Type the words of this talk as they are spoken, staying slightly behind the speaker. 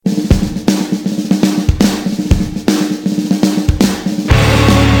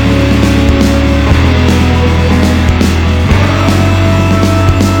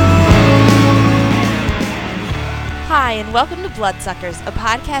and welcome to Bloodsuckers, a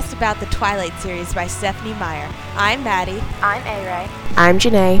podcast about the Twilight series by Stephenie Meyer. I'm Maddie. I'm A-Ray. I'm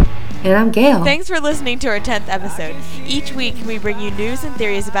Janae. And I'm Gail. Thanks for listening to our 10th episode. Each week, we bring you news and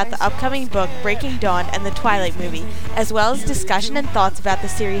theories about the upcoming book, Breaking Dawn, and the Twilight movie, as well as discussion and thoughts about the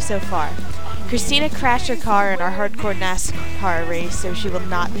series so far. Christina crashed her car in our hardcore NASCAR race, so she will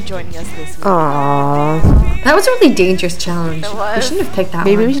not be joining us this week. Aww. That was a really dangerous challenge. It was. We shouldn't have picked that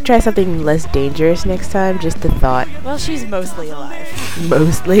Maybe one. we should try something less dangerous next time, just a thought. Well, she's mostly alive.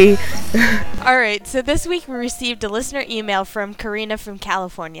 Mostly. Alright, so this week we received a listener email from Karina from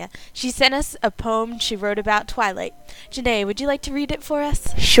California. She sent us a poem she wrote about Twilight. Janae, would you like to read it for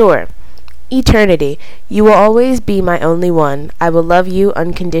us? Sure. Eternity. You will always be my only one. I will love you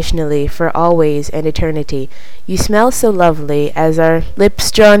unconditionally for always and eternity. You smell so lovely. As our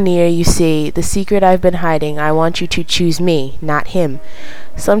lips draw near, you see the secret I've been hiding. I want you to choose me, not him.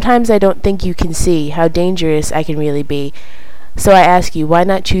 Sometimes I don't think you can see how dangerous I can really be. So I ask you, why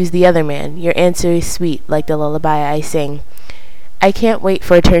not choose the other man? Your answer is sweet, like the lullaby I sing. I can't wait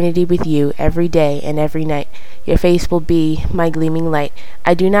for eternity with you every day and every night. Your face will be my gleaming light.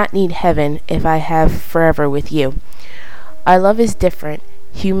 I do not need heaven if I have forever with you. Our love is different,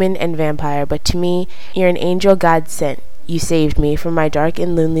 human and vampire, but to me, you're an angel God sent. You saved me from my dark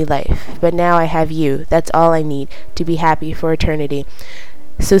and lonely life, but now I have you. That's all I need to be happy for eternity.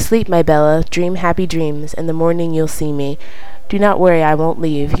 So sleep, my Bella, dream happy dreams. In the morning you'll see me. Do not worry, I won't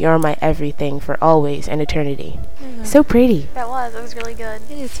leave. You're my everything for always and eternity. Mm-hmm. So pretty. That was really good.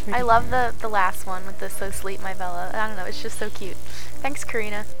 It is pretty. I love the last one with the "So sleep, my Bella." I don't know, it's just so cute. Thanks,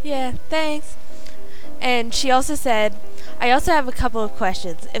 Karina. Yeah, thanks. And she also said, I also have a couple of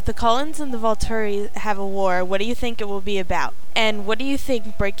questions. If the Cullens and the Volturi have a war, what do you think it will be about? And what do you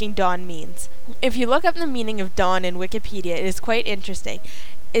think Breaking Dawn means? If you look up the meaning of dawn in Wikipedia, it is quite interesting.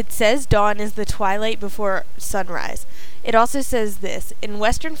 It says dawn is the twilight before sunrise. It also says this: in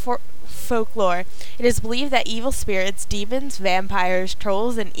Western folklore, it is believed that evil spirits, demons, vampires,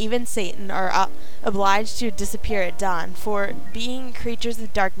 trolls, and even Satan are obliged to disappear at dawn, for being creatures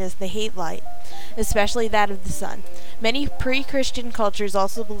of darkness, they hate light, especially that of the sun. Many pre-Christian cultures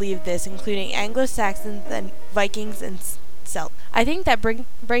also believed this, including Anglo-Saxons and Vikings and Celts. I think that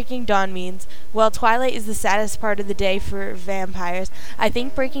Breaking Dawn means, while twilight is the saddest part of the day for vampires, I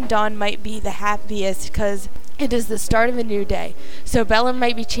think Breaking Dawn might be the happiest because it is the start of a new day. So Bella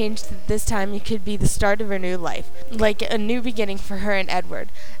might be changed this time. It could be the start of her new life, like a new beginning for her and Edward.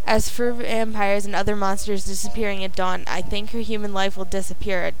 As for vampires and other monsters disappearing at dawn, I think her human life will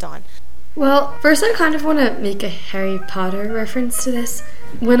disappear at dawn. Well, first I kind of want to make a Harry Potter reference to this.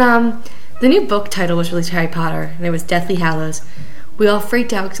 When the new book title was released, Harry Potter, and it was Deathly Hallows, we all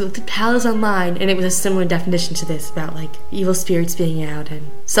freaked out because we looked at Hallows online, and it was a similar definition to this, about, like, evil spirits being out and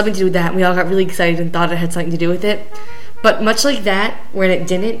something to do with that, and we all got really excited and thought it had something to do with it. But much like that, when it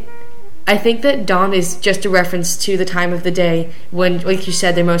didn't, I think that dawn is just a reference to the time of the day when, like you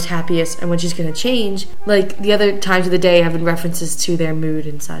said, they're most happiest and when she's going to change. Like, the other times of the day have been references to their mood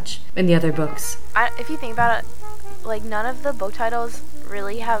and such in the other books. If you think about it, like, none of the book titles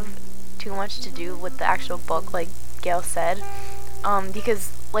really have too much to do with the actual book, like Gail said.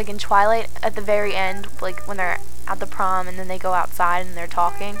 Because, like, in Twilight, at the very end, like, when they're at the prom and then they go outside and they're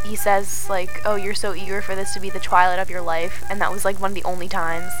talking, he says, like, oh, you're so eager for this to be the twilight of your life, and that was, like, one of the only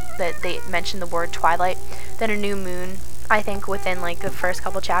times that they mentioned the word twilight. Then a new moon, I think within, like, the first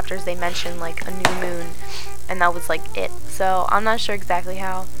couple chapters, they mentioned, like, a new moon, and that was, like, it. So, I'm not sure exactly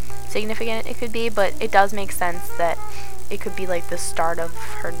how significant it could be, but it does make sense that it could be, like, the start of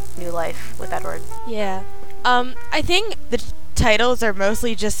her new life with Edward. Yeah. I think the titles are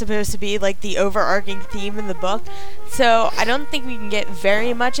mostly just supposed to be like the overarching theme in the book, so I don't think we can get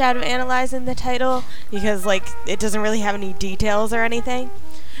very much out of analyzing the title because, like, it doesn't really have any details or anything.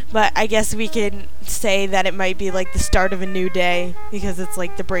 But I guess we can say that it might be like the start of a new day because it's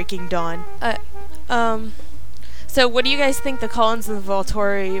like the breaking dawn. So what do you guys think the Cullens and the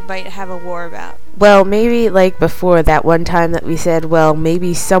Volturi might have a war about? Well, maybe like before that one time that we said, well,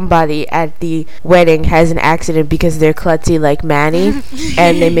 maybe somebody at the wedding has an accident because they're klutzy like Manny,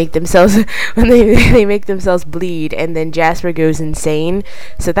 and they make themselves when they make themselves bleed, and then Jasper goes insane.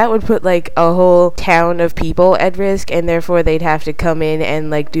 So that would put like a whole town of people at risk, and therefore they'd have to come in and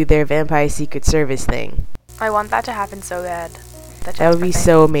like do their vampire secret service thing. I want that to happen so bad. That would be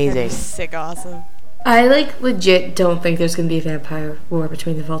so amazing. That'd be sick awesome. I, like, legit don't think there's going to be a vampire war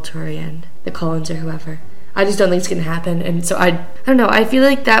between the Volturi and the Cullens or whoever. I just don't think it's going to happen, and so I don't know, I feel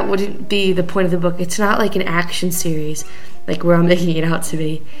like that wouldn't be the point of the book. It's not like an action series, like where I'm making it out to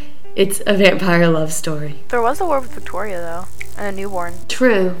be. It's a vampire love story. There was a war with Victoria, though, and a newborn.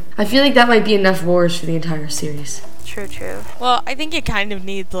 True. I feel like that might be enough wars for the entire series. True. Well, I think it kind of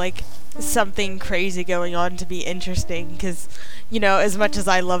needs, like, something crazy going on to be interesting, because, you know, as much as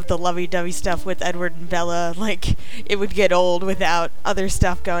I love the lovey-dovey stuff with Edward and Bella, like, it would get old without other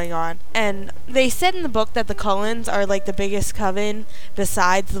stuff going on. And they said in the book that the Cullens are, like, the biggest coven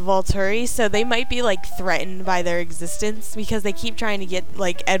besides the Volturi, so they might be, like, threatened by their existence, because they keep trying to get,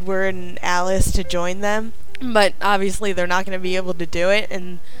 like, Edward and Alice to join them, but obviously they're not going to be able to do it,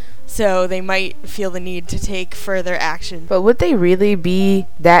 and so they might feel the need to take further action. But would they really be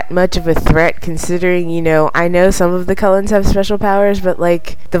that much of a threat, considering, you know, I know some of the Cullens have special powers, but,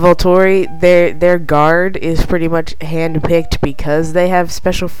 like, the Volturi, their guard is pretty much hand-picked because they have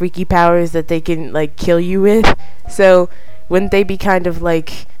special freaky powers that they can, like, kill you with. So wouldn't they be kind of,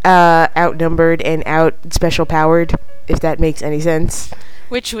 like, outnumbered and out special powered, if that makes any sense?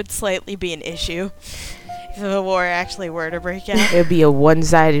 Which would slightly be an issue if the war actually were to break out. It would be a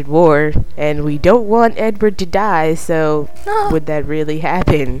one-sided war, and we don't want Edward to die, so would that really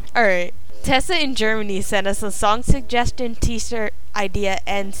happen? Alright. Tessa in Germany sent us a song suggestion t-shirt idea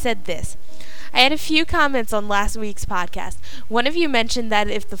and said this. I had a few comments on last week's podcast. One of you mentioned that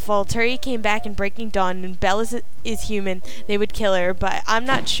if the Volturi came back in Breaking Dawn and Bella is human, they would kill her, but I'm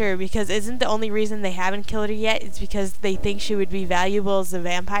not sure, because isn't the only reason they haven't killed her yet is because they think she would be valuable as a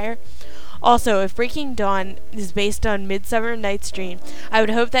vampire? Also, if Breaking Dawn is based on Midsummer Night's Dream, I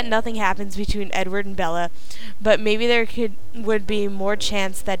would hope that nothing happens between Edward and Bella, but maybe there would be more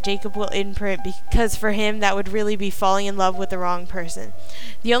chance that Jacob will imprint, because for him that would really be falling in love with the wrong person.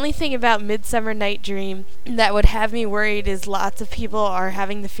 The only thing about Midsummer Night Dream that would have me worried is lots of people are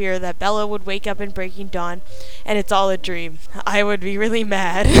having the fear that Bella would wake up in Breaking Dawn and it's all a dream. I would be really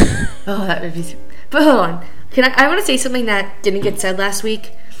mad. Oh, that would be... But hold on. I want to say something that didn't get said last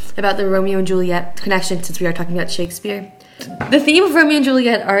week about the Romeo and Juliet connection, since we are talking about Shakespeare. The theme of Romeo and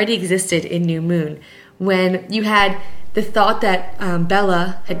Juliet already existed in New Moon, when you had the thought that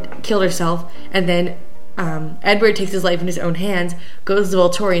Bella had killed herself, and then Edward takes his life in his own hands, goes to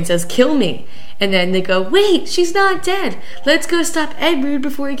Volturi and says, "Kill me." And then they go, "Wait, she's not dead. Let's go stop Edward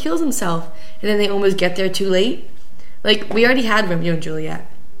before he kills himself." And then they almost get there too late. Like, we already had Romeo and Juliet.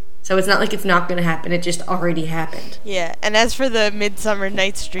 So it's not like it's not going to happen. It just already happened. Yeah, and as for the Midsummer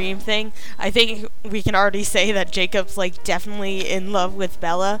Night's Dream thing, I think we can already say that Jacob's, like, definitely in love with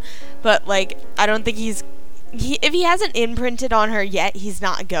Bella. But, like, I don't think if he hasn't imprinted on her yet, he's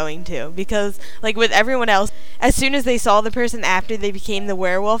not going to. Because, like, with everyone else, as soon as they saw the person after they became the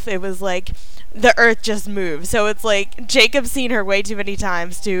werewolf, it was like the earth just moved. So it's like Jacob's seen her way too many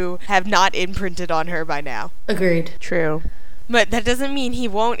times to have not imprinted on her by now. Agreed. True. But that doesn't mean he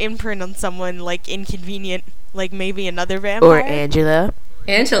won't imprint on someone, like, inconvenient, like maybe another vampire. Or Angela.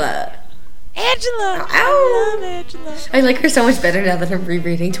 Angela! Ow! I love Angela. I like her so much better now that I'm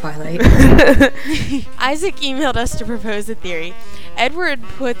rereading Twilight. Isaac emailed us to propose a theory. Edward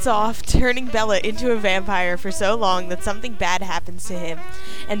puts off turning Bella into a vampire for so long that something bad happens to him,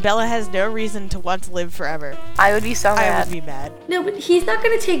 and Bella has no reason to want to live forever. I would be so mad. I would be mad. No, but he's not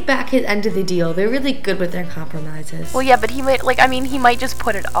going to take back his end of the deal. They're really good with their compromises. Well, yeah, but he might, he might just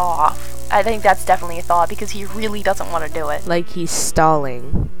put it off. I think that's definitely a thought, because he really doesn't want to do it. Like he's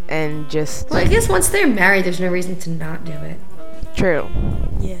stalling and just... Well, I guess once they're married, there's no reason to not do it. True.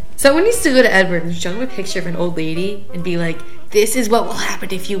 Yeah. Someone needs to go to Edward and show him a picture of an old lady and be like, "This is what will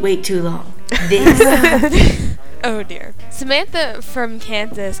happen if you wait too long." This. Oh dear. Samantha from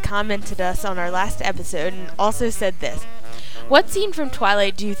Kansas commented us on our last episode and also said this. What scene from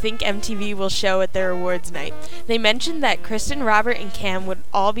Twilight do you think MTV will show at their awards night? They mentioned that Kristen, Robert, and Cam would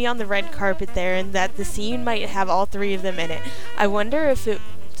all be on the red carpet there and that the scene might have all three of them in it. I wonder if it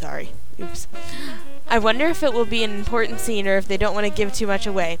will be an important scene or if they don't want to give too much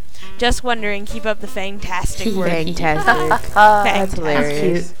away. Just wondering, keep up the fantastic work. Fantastic. That's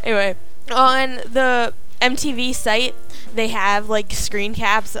hilarious. Anyway, on the MTV site, they have, like, screen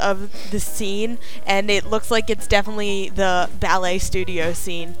caps of the scene, and it looks like it's definitely the ballet studio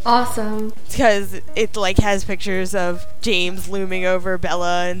scene. Awesome. Because it, like, has pictures of James looming over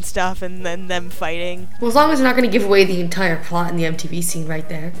Bella and stuff, and then them fighting. Well, as long as they're not going to give away the entire plot in the MTV scene right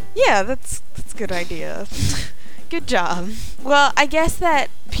there. Yeah, that's a good idea. Good job. Well, I guess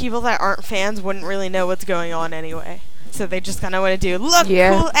that people that aren't fans wouldn't really know what's going on anyway. So they just kind of want to do, look,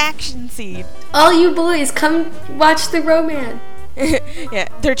 cool action scene. All you boys, come watch the romance. Yeah,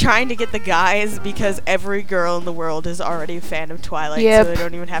 they're trying to get the guys because every girl in the world is already a fan of Twilight, Yep. so they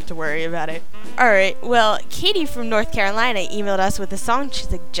don't even have to worry about it. Alright, well, Katie from North Carolina emailed us with a song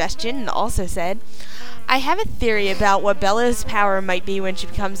suggestion and also said, I have a theory about what Bella's power might be when she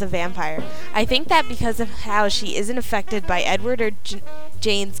becomes a vampire. I think that because of how she isn't affected by Edward or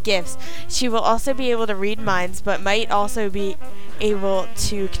Jane's gifts. She will also be able to read minds, but might also be able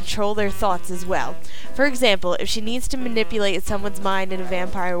to control their thoughts as well. For example, if she needs to manipulate someone's mind in a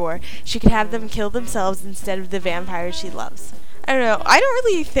vampire war, she could have them kill themselves instead of the vampires she loves. I don't know. I don't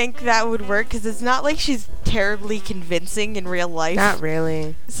really think that would work because it's not like she's terribly convincing in real life. Not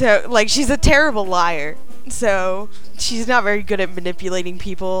really. So, like, she's a terrible liar. So, she's not very good at manipulating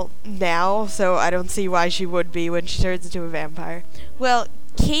people now, so I don't see why she would be when she turns into a vampire. Well,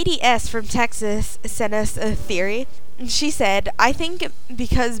 Katie S. from Texas sent us a theory. She said, I think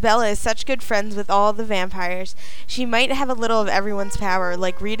because Bella is such good friends with all the vampires, she might have a little of everyone's power,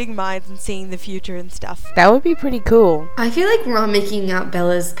 like reading minds and seeing the future and stuff. That would be pretty cool. I feel like we're all making out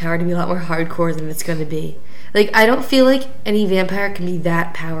Bella's power to be a lot more hardcore than it's going to be. Like, I don't feel like any vampire can be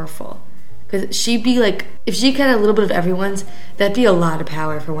that powerful. Because she'd be like, if she had a little bit of everyone's, that'd be a lot of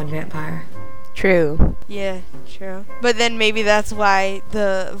power for one vampire. True. Yeah, true. But then maybe that's why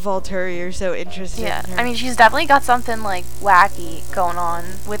the Volturi are so interested Yeah, in her. I mean, she's definitely got something, like, wacky going on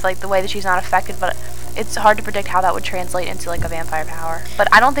with, like, the way that she's not affected, but it's hard to predict how that would translate into, like, a vampire power. But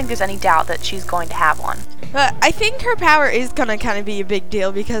I don't think there's any doubt that she's going to have one. But I think her power is gonna kind of be a big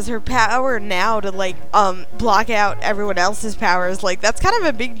deal because her power now to like block out everyone else's powers, like that's kind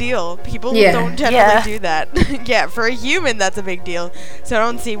of a big deal. People don't generally do that. Yeah, for a human that's a big deal. So I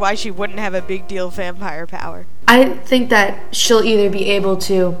don't see why she wouldn't have a big deal vampire power. I think that she'll either be able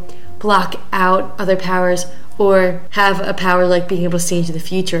to block out other powers or have a power like being able to see into the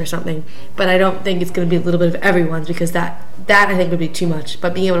future or something. But I don't think it's going to be a little bit of everyone's because that I think would be too much.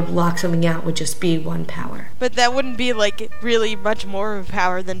 But being able to block something out would just be one power. But that wouldn't be like really much more of a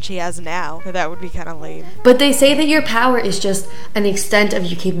power than she has now. That would be kind of lame. But they say that your power is just an extent of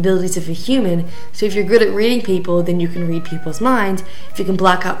your capabilities of a human. So if you're good at reading people, then you can read people's minds. If you can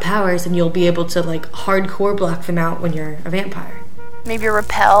block out powers, then you'll be able to like hardcore block them out when you're a vampire. Maybe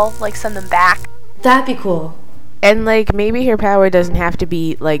repel, like send them back. That'd be cool. And, like, maybe her power doesn't have to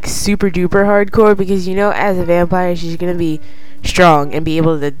be, like, super duper hardcore because, you know, as a vampire, she's going to be strong and be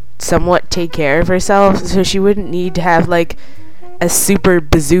able to somewhat take care of herself. So she wouldn't need to have, like, a super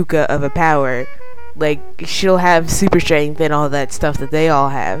bazooka of a power. Like, she'll have super strength and all that stuff that they all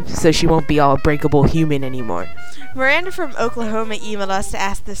have. So she won't be all breakable human anymore. Miranda from Oklahoma emailed us to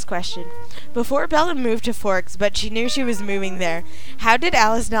ask this question. Before Bella moved to Forks, but she knew she was moving there, how did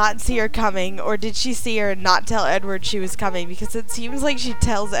Alice not see her coming, or did she see her and not tell Edward she was coming? Because it seems like she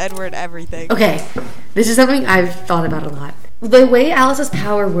tells Edward everything. Okay, this is something I've thought about a lot. The way Alice's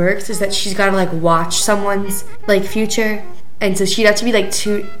power works is that she's got to, like, watch someone's, like, future, and so she'd have to be, like,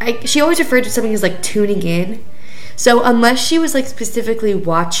 she always referred to something as, like, tuning in. So unless she was, like, specifically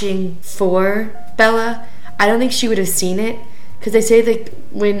watching for Bella, I don't think she would have seen it, because they say that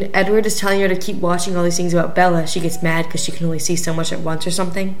when Edward is telling her to keep watching all these things about Bella, she gets mad because she can only see so much at once or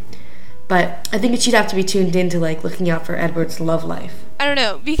something. But I think she'd have to be tuned in to, like, looking out for Edward's love life. I don't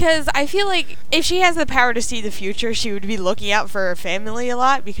know, because I feel like if she has the power to see the future, she would be looking out for her family a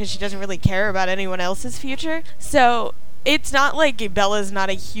lot because she doesn't really care about anyone else's future. So it's not like Bella's not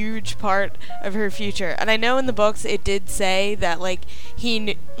a huge part of her future. And I know in the books it did say that, like,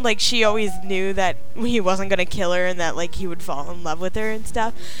 she always knew that he wasn't going to kill her and that, like, he would fall in love with her and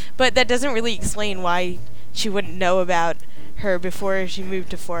stuff. But that doesn't really explain why she wouldn't know about her before she moved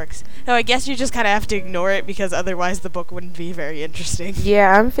to Forks. So I guess you just kind of have to ignore it because otherwise the book wouldn't be very interesting.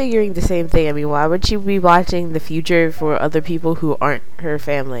 Yeah, I'm figuring the same thing. I mean, why would she be watching the future for other people who aren't her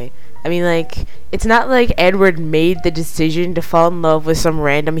family? I mean, like, it's not like Edward made the decision to fall in love with some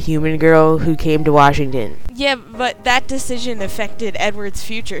random human girl who came to Washington. Yeah, but that decision affected Edward's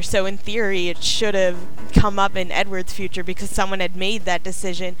future, so in theory it should have come up in Edward's future because someone had made that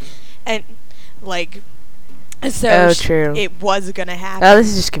decision, and, like, so true. It was gonna happen. Oh, this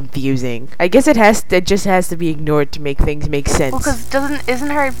is just confusing. I guess it just has to be ignored to make things make sense. Well, because isn't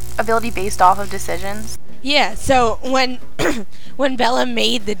her ability based off of decisions? Yeah, so when when Bella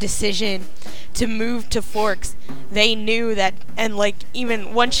made the decision to move to Forks, they knew that, and, like,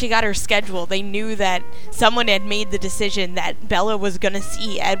 even once she got her schedule, they knew that someone had made the decision that Bella was going to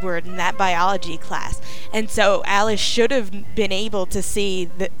see Edward in that biology class. And so Alice should have been able to see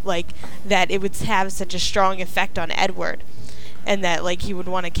that, like, that it would have such a strong effect on Edward and that, like, he would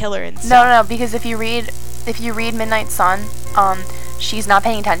want to kill her and stuff. No, because if you read Midnight Sun, she's not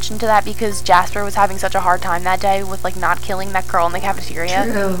paying attention to that because Jasper was having such a hard time that day with, like, not killing that girl in the cafeteria.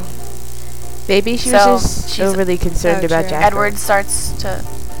 True. Maybe she was just overly concerned about Jasper. Edward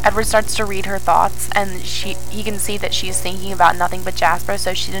starts to read her thoughts, and he can see that she's thinking about nothing but Jasper,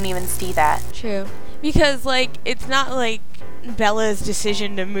 so she didn't even see that. True. Because, like, it's not like Bella's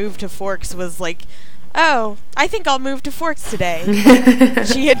decision to move to Forks was, like, oh, I think I'll move to Forks today.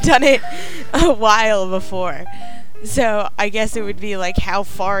 She had done it a while before. So I guess it would be like, how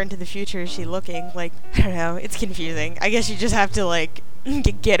far into the future is she looking? Like, I don't know. It's confusing. I guess you just have to like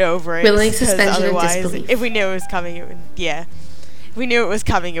get over it. Willing because suspension of otherwise, disbelief. if we knew it was coming, it would, yeah. If we knew it was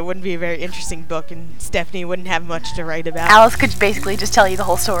coming, it wouldn't be a very interesting book, and Stephanie wouldn't have much to write about. Alice could basically just tell you the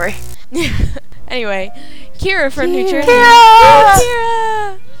whole story. Anyway, Kira from New Jersey.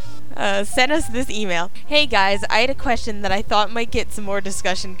 Kira! Sent us this email. Hey guys, I had a question that I thought might get some more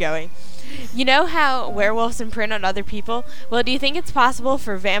discussion going. You know how werewolves imprint on other people? Well, do you think it's possible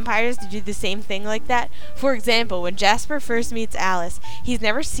for vampires to do the same thing like that? For example, when Jasper first meets Alice, he's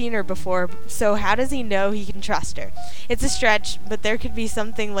never seen her before, so how does he know he can trust her? It's a stretch, but there could be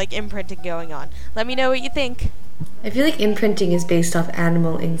something like imprinting going on. Let me know what you think. I feel like imprinting is based off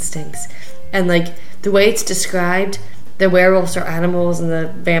animal instincts. And like the way it's described, the werewolves are animals and the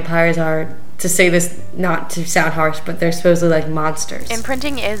vampires are, to say this not to sound harsh, but they're supposedly like monsters.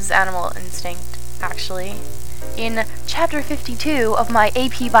 Imprinting is animal instinct, actually. In chapter 52 of my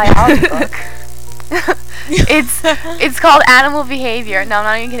AP biology book, it's called animal behavior. No, I'm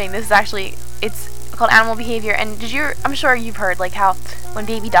not even kidding. This is actually, it's called animal behavior. And I'm sure you've heard like how when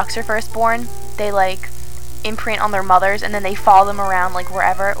baby ducks are first born, they like imprint on their mothers and then they follow them around like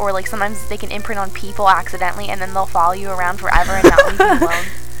wherever, or like sometimes they can imprint on people accidentally and then they'll follow you around forever and not leave you alone.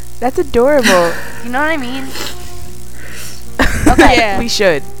 That's adorable. You know what I mean? Okay. Yeah. We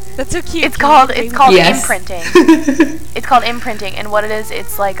should. That's so cute. It's called Yes. imprinting. It's called imprinting, and what it is,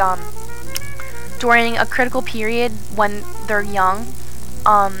 it's like during a critical period when they're young,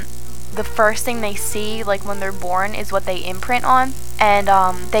 the first thing they see, like when they're born, is what they imprint on, and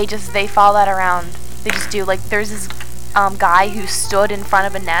they follow that around. They just do, like, there's this guy who stood in front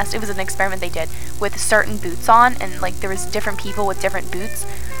of a nest. It was an experiment they did with certain boots on, and like there was different people with different boots,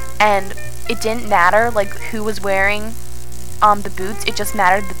 and it didn't matter like who was wearing the boots. It just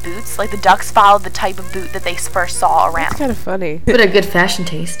mattered the boots. Like the ducks followed the type of boot that they first saw around. That's kind of funny. What a good fashion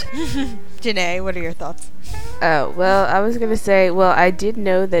taste. Janae, what are your thoughts? Oh, well, I was going to say, well, I did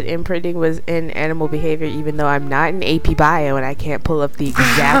know that imprinting was in animal behavior, even though I'm not in AP Bio and I can't pull up the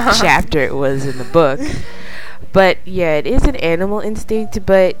exact chapter it was in the book. But, yeah, it is an animal instinct,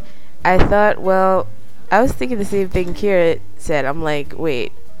 but I thought, well, I was thinking the same thing Kira said. I'm like,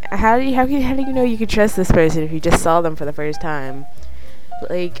 wait, how do you know you can trust this person if you just saw them for the first time?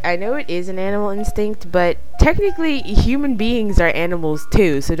 Like, I know it is an animal instinct, but technically human beings are animals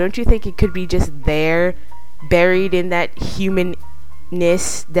too, so don't you think it could be just there, buried in that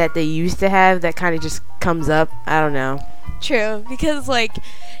humanness that they used to have, that kind of just comes up? I don't know. True, because like,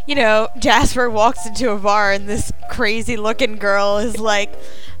 you know, Jasper walks into a bar and this crazy looking girl is like,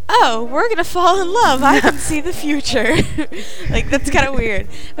 oh, we're gonna fall in love, I can see the future. Like, that's kind of weird.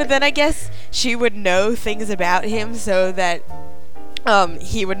 But then I guess she would know things about him so that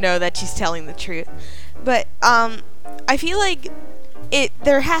he would know that she's telling the truth. But I feel like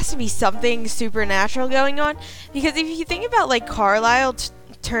there has to be something supernatural going on, because if you think about like Carlisle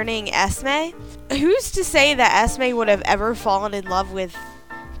turning Esme, who's to say that Esme would have ever fallen in love with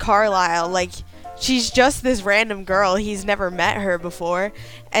Carlisle? Like, she's just this random girl, he's never met her before,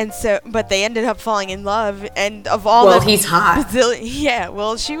 and so, but they ended up falling in love, and of all he's hot. Yeah,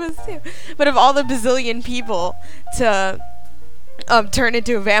 well, she was too. But of all the bazillion people to turn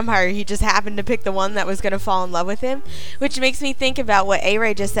into a vampire, he just happened to pick the one that was going to fall in love with him, which makes me think about what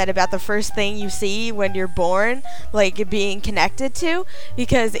A-Ray just said about the first thing you see when you're born, like being connected to,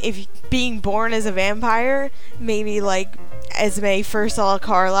 because if being born as a vampire, maybe like Esme first saw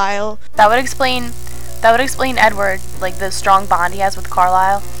Carlisle. That would explain Edward, like the strong bond he has with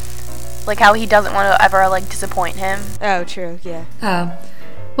Carlisle, like how he doesn't want to ever like disappoint him. Oh, true, yeah.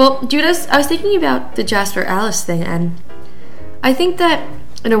 Well, Judas, I was thinking about the Jasper Alice thing, and I think that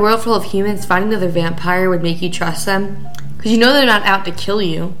in a world full of humans, finding another vampire would make you trust them, because you know they're not out to kill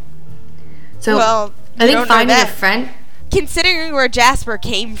you. So, well, I think finding a friend... Considering where Jasper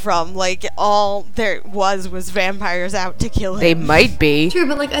came from, like, all there was vampires out to kill him. They might be. True,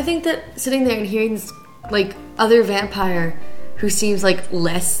 but, like, I think that sitting there and hearing this, like, other vampire who seems, like,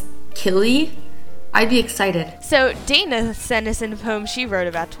 less killy, I'd be excited. So, Dana sent us in a poem she wrote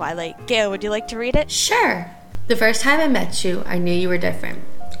about Twilight. Gail, would you like to read it? Sure. The first time I met you, I knew you were different.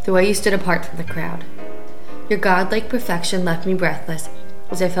 The way you stood apart from the crowd. Your godlike perfection left me breathless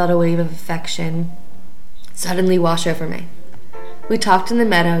as I felt a wave of affection suddenly wash over me. We talked in the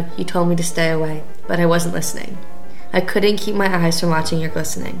meadow, you told me to stay away, but I wasn't listening. I couldn't keep my eyes from watching your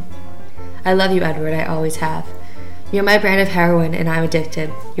glistening. I love you, Edward, I always have. You're my brand of heroin, and I'm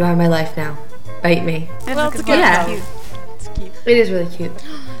addicted. You are my life now. Bite me. Well, it's a good good one. poem. It's cute. It is really cute.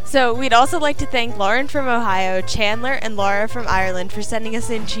 So we'd also like to thank Lauren from Ohio, Chandler, and Laura from Ireland for sending us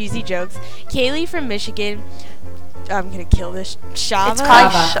in cheesy jokes. Kaylee from Michigan. I'm gonna kill this. Shava. It's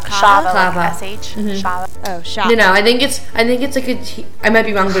called Shava, Klava. like SH. Shava. Oh, Shava. No, I think it's like I might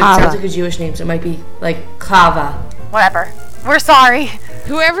be wrong, but it Chava. sounds like a Jewish name, so it might be like Klava. Whatever. We're sorry.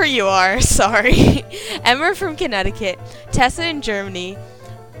 Whoever you are, sorry. Emma from Connecticut, Tessa in Germany,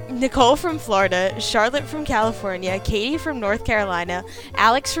 Nicole from Florida, Charlotte from California, Katie from North Carolina,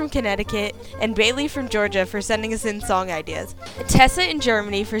 Alex from Connecticut, and Bailey from Georgia for sending us in song ideas. Tessa in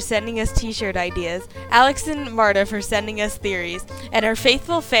Germany for sending us t-shirt ideas, Alex and Marta for sending us theories, and our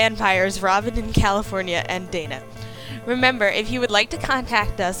faithful fanpires Robin in California and Dana. Remember, if you would like to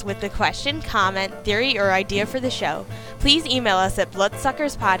contact us with a question, comment, theory, or idea for the show, please email us at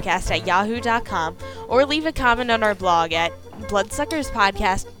bloodsuckerspodcast@yahoo.com or leave a comment on our blog at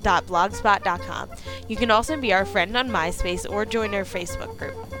bloodsuckerspodcast.blogspot.com. You can also be our friend on MySpace or join our Facebook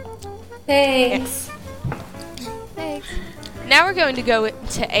group. Thanks. Thanks. Now we're going to go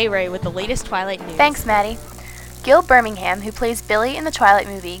to A-Ray with the latest Twilight news. Thanks, Maddie. Gil Birmingham, who plays Billy in the Twilight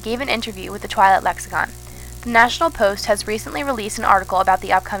movie, gave an interview with the Twilight Lexicon. The National Post has recently released an article about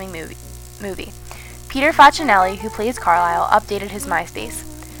the upcoming movie. Peter Facinelli, who plays Carlisle, updated his MySpace.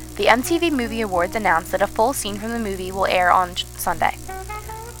 The MTV Movie Awards announced that a full scene from the movie will air on Sunday.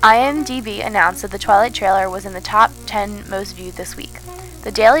 IMDb announced that the Twilight trailer was in the top 10 most viewed this week.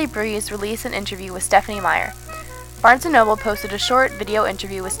 The Daily Breeze released an interview with Stephenie Meyer. Barnes & Noble posted a short video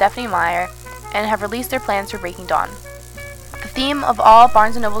interview with Stephenie Meyer and have released their plans for Breaking Dawn. The theme of all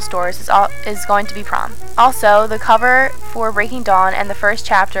Barnes & Noble stores is going to be prom. Also, the cover for Breaking Dawn and the first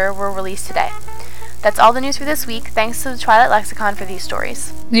chapter were released today. That's all the news for this week. Thanks to the Twilight Lexicon for these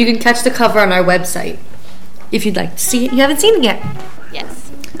stories. You can catch the cover on our website if you'd like to see it. You haven't seen it yet. Yes.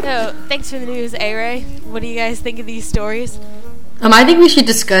 So, thanks for the news, A-Ray. What do you guys think of these stories? I think we should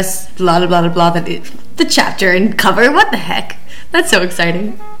discuss blah blah blah blah the chapter and cover. What the heck? That's so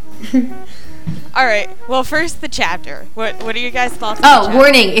exciting. Alright, well, first the chapter. What are your guys' thoughts on the Oh, chapter?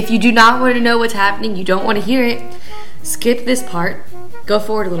 warning! If you do not want to know what's happening, you don't want to hear it, skip this part, go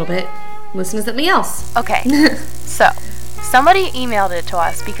forward a little bit, listen to something else. Okay, so somebody emailed it to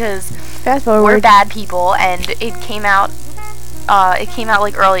us because Fast we're forward. bad people, and it came out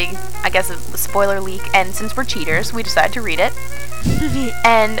like early, I guess, a spoiler leak, and since we're cheaters, we decided to read it.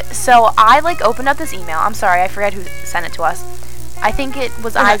 And so I opened up this email. I'm sorry, I forget who sent it to us. I think it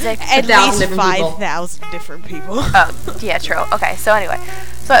was Isaac. At 1,000 least different people. 5,000 different people. Oh, yeah, true. Okay, so anyway.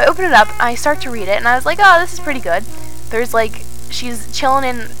 So I open it up, I start to read it, and I was like, oh, this is pretty good. There's, she's chilling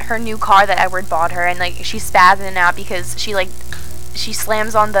in her new car that Edward bought her, and, she's spazzing out because she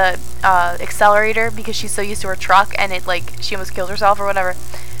slams on the accelerator because she's so used to her truck, and she almost kills herself or whatever.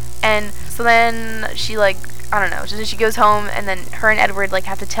 And so then she, I don't know, she goes home, and then her and Edward,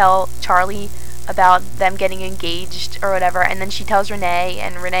 have to tell Charlie about them getting engaged or whatever, and then she tells Renee,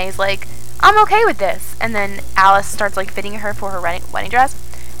 and Renee's like, I'm okay with this. And then Alice starts fitting her for her wedding dress,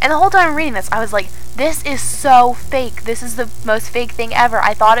 and the whole time I'm reading this I was like, this is so fake. This is the most fake thing ever.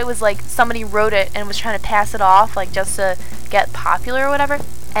 I thought it was somebody wrote it and was trying to pass it off just to get popular or whatever,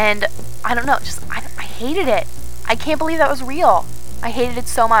 and I don't know, I hated it. I can't believe that was real. I hated it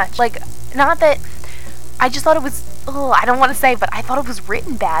so much. Not that I just thought it was, I don't want to say, but I thought it was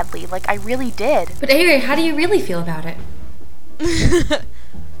written badly. I really did. But Avery, how do you really feel about it?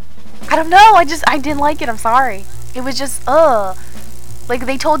 I don't know. I didn't like it. I'm sorry. It was just,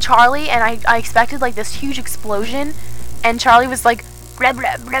 they told Charlie, and I expected, this huge explosion, and Charlie was like, blah,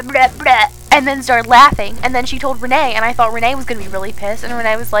 blah, blah, blah, blah, and then started laughing, and then she told Renee, and I thought Renee was going to be really pissed, and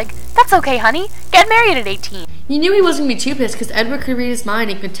Renee was like, that's okay, honey. Get married at 18. You knew he wasn't going to be too pissed because Edward could read his mind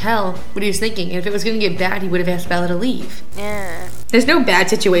and could tell what he was thinking. And if it was going to get bad, he would have asked Bella to leave. Yeah. There's no bad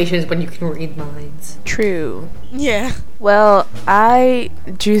situations when you can read minds. True. Yeah. Well, I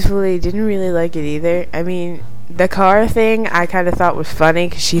truthfully didn't really like it either. I mean, the car thing I kind of thought was funny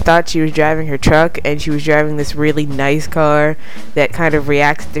because she thought she was driving her truck and she was driving this really nice car that kind of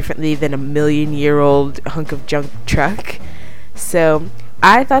reacts differently than a 1,000,000-year-old hunk of junk truck. So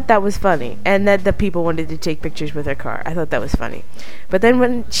I thought that was funny, and that the people wanted to take pictures with her car. I thought that was funny. But then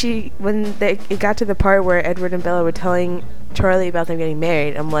when it got to the part where Edward and Bella were telling Charlie about them getting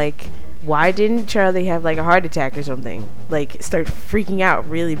married, I'm like, why didn't Charlie have a heart attack or something? Start freaking out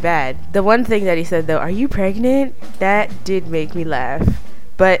really bad. The one thing that he said though, are you pregnant? That did make me laugh.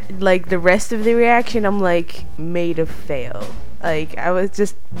 But the rest of the reaction, I'm made of fail. I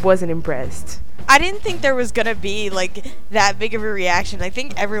wasn't impressed. I didn't think there was gonna be that big of a reaction. I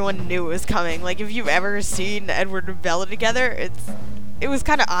think everyone knew it was coming. If you've ever seen Edward and Bella together, it was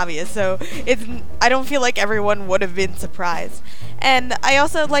kind of obvious. So I don't feel like everyone would have been surprised. And I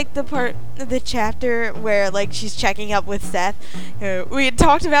also like the part of the chapter where, like, she's checking up with Seth. We had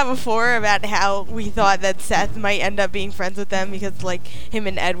talked about before about how we thought that Seth might end up being friends with them because, like, him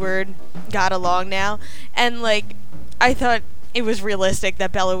and Edward got along now. And, like, I thought it was realistic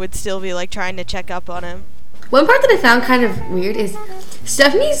that Bella would still be, like, trying to check up on him. One part that I found kind of weird is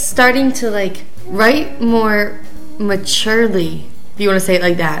Stephanie's starting to, like, write more maturely, if you want to say it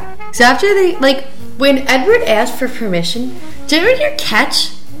like that. So after they, like, when Edward asked for permission, didn't you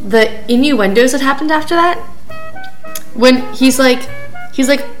catch the innuendos that happened after that? When he's like,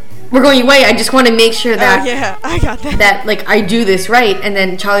 we're going away, I just want to make sure that... Oh, yeah, I got that. That, like, I do this right. And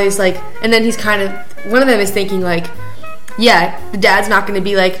then Charlie's like, and then he's kind of, one of them is thinking, like, yeah, the dad's not going to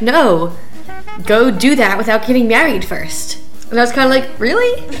be like, no, go do that without getting married first. And I was kind of like,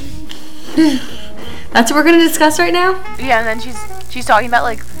 really? That's what we're going to discuss right now? Yeah, and then she's talking about,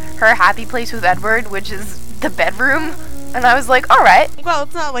 like, her happy place with Edward, which is the bedroom. And I was like, alright. Well,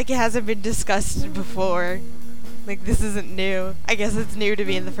 it's not like it hasn't been discussed before. Like, this isn't new. I guess it's new to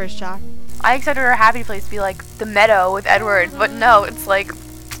be in the first chapter. I expected her happy place to be, like, the meadow with Edward, but no, it's like,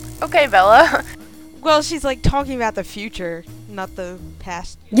 okay, Bella. Well, she's, like, talking about the future, not the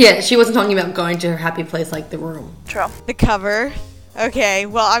past. Yeah, she wasn't talking about going to her happy place like the room. True. The cover. Okay,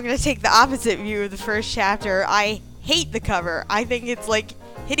 well, I'm going to take the opposite view of the first chapter. I hate the cover. I think it's, like,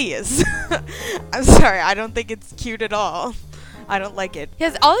 hideous. I'm sorry, I don't think it's cute at all. I don't like it.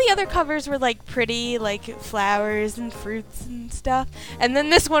 Because all the other covers were, like, pretty, like, flowers and fruits and stuff. And then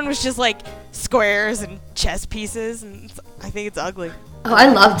this one was just, like, squares and chess pieces, and I think it's ugly. Oh,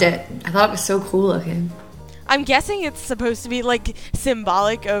 I loved it. I thought it was so cool looking. I'm guessing it's supposed to be, like,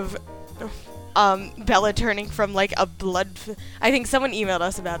 symbolic of Bella turning from, like, a I think someone emailed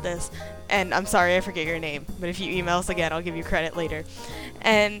us about this, and I'm sorry, I forget your name, but if you email us again, I'll give you credit later.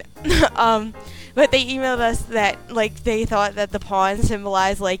 And, but they emailed us that, like, they thought that the pawn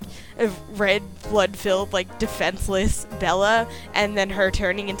symbolized, like, a red, blood-filled, like, defenseless Bella, and then her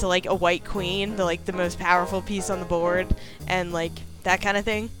turning into, like, a white queen, the most powerful piece on the board, and, like, that kind of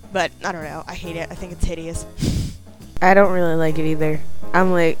thing. But, I don't know, I hate it. I think it's hideous. I don't really like it either.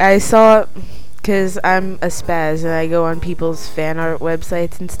 I saw it because I'm a spaz and I go on people's fan art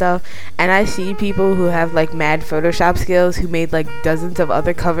websites and stuff, and I see people who have, like, mad Photoshop skills who made, like, dozens of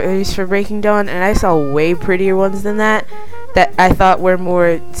other covers for Breaking Dawn, and I saw way prettier ones than that I thought were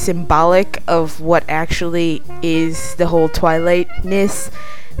more symbolic of what actually is the whole Twilight-ness,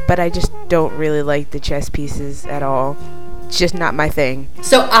 but I just don't really like the chess pieces at all. It's just not my thing.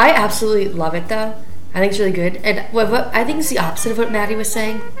 So I absolutely love it, though. I think it's really good. And what I think is the opposite of what Maddie was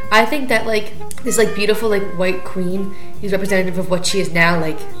saying. I think that, like, this, like, beautiful, like, white queen is representative of what she is now,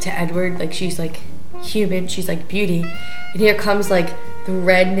 like, to Edward. Like, she's, like, human. She's, like, beauty. And here comes, like, the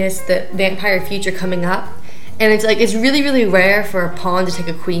redness, the vampire future coming up. And it's, like, it's really, really rare for a pawn to take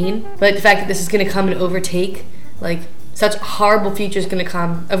a queen. But the fact that this is going to come and overtake, like, such horrible future is going to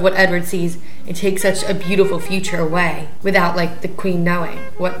come of what Edward sees and take such a beautiful future away without, like, the queen knowing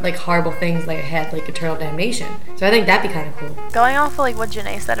what, like, horrible things lay ahead, like eternal damnation. So I think that'd be kind of cool. Going off of, like, what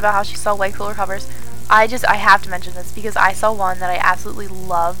Janae said about how she saw white cooler covers, I have to mention this because I saw one that I absolutely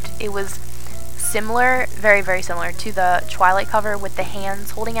loved. It was similar, very, very similar to the Twilight cover with the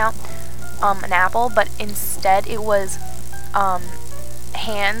hands holding out an apple, but instead it was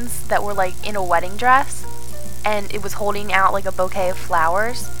hands that were, like, in a wedding dress, and it was holding out, like, a bouquet of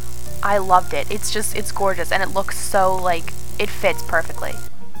flowers. I loved it. It's gorgeous, and it looks so, like, it fits perfectly.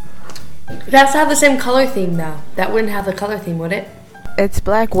 It has to have the same color theme, though. That wouldn't have the color theme, would it? It's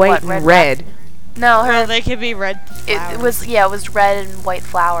black, white, What, and red. No, Or they could be red flowers. it was red and white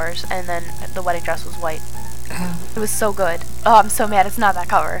flowers, and then the wedding dress was white. It was so good. Oh, I'm so mad it's not that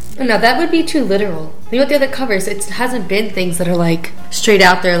cover. No, that would be too literal. You know what the other covers? It hasn't been things that are, like, straight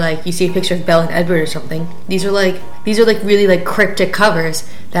out there, like you see a picture of Belle and Edward or something. These are really, like, cryptic covers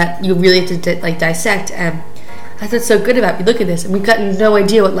that you really have to like dissect. And that's what's so good about it. You look at this and we've got no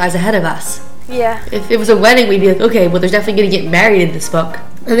idea what lies ahead of us. Yeah. If it was a wedding, we'd be like, okay, well, there's definitely going to get married in this book.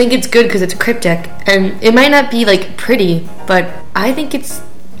 I think it's good because it's cryptic, and it might not be, like, pretty, but I think it's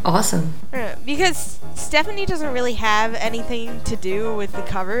awesome. Because Stephanie doesn't really have anything to do with the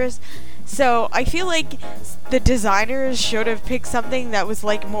covers, so I feel like the designers should have picked something that was,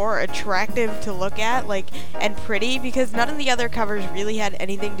 like, more attractive to look at, like, and pretty, because none of the other covers really had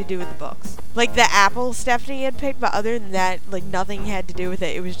anything to do with the books. Like, the apple Stephanie had picked, but other than that, like, nothing had to do with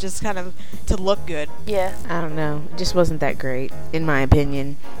it. It was just kind of to look good. Yeah. I don't know. It just wasn't that great, in my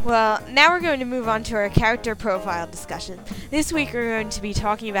opinion. Well, now we're going to move on to our character profile discussion. This week we're going to be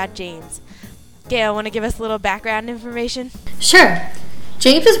talking about James. Gail, want to give us a little background information? Sure.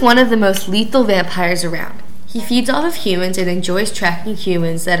 James is one of the most lethal vampires around. He feeds off of humans and enjoys tracking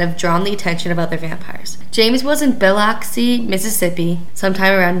humans that have drawn the attention of other vampires. James was in Biloxi, Mississippi,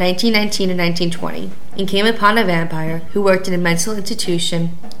 sometime around 1919 and 1920, and came upon a vampire who worked in a mental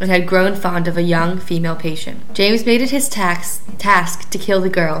institution and had grown fond of a young female patient. James made it his task to kill the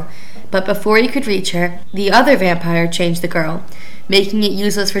girl, but before he could reach her, the other vampire changed the girl, making it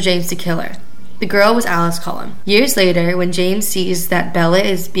useless for James to kill her. The girl was Alice Cullen. Years later, when James sees that Bella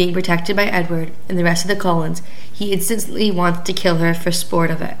is being protected by Edward and the rest of the Cullens, he instantly wants to kill her for sport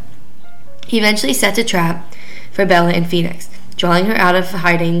of it. He eventually sets a trap for Bella in Phoenix, drawing her out of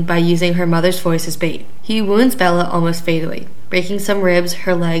hiding by using her mother's voice as bait. He wounds Bella almost fatally, breaking some ribs,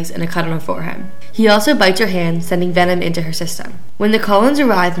 her legs, and a cut on her forehead. He also bites her hand, sending venom into her system. When the Cullens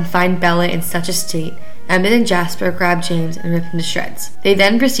arrive and find Bella in such a state, Emmett and Jasper grab James and rip him to shreds. They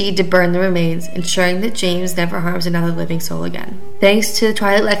then proceed to burn the remains, ensuring that James never harms another living soul again. Thanks to the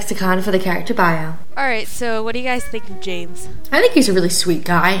Twilight Lexicon for the character bio. Alright, so what do you guys think of James? I think he's a really sweet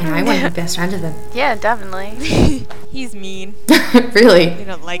guy, and I want to be best friends with him. Yeah, definitely. He's mean. Really? I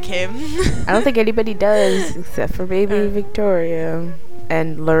don't like him. I don't think anybody does, except for maybe Victoria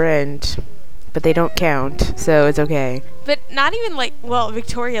and Laurent. But they don't count, so it's okay. But not even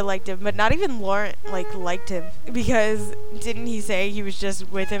Victoria liked him, but not even Laurent liked him, because didn't he say he was just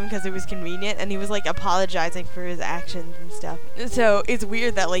with him because it was convenient, and he was apologizing for his actions and stuff. So it's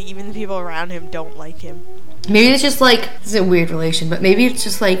weird that even the people around him don't like him. Maybe it's just this is a weird relation, but maybe it's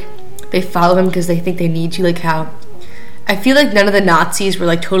just they follow him because they think they need to, how I feel like none of the Nazis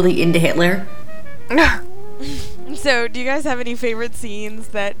were totally into Hitler. So, do you guys have any favorite scenes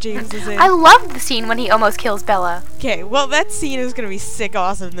that James is in? I love the scene when he almost kills Bella. Okay, well, that scene is going to be sick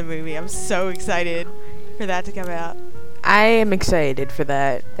awesome in the movie. I'm so excited for that to come out. I am excited for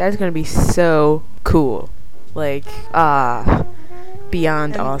that. That's going to be so cool. Beyond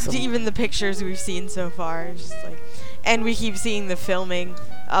And awesome. Even the pictures we've seen so far, it's just and we keep seeing the filming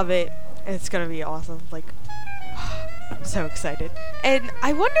of it, and it's going to be awesome. I'm so excited. And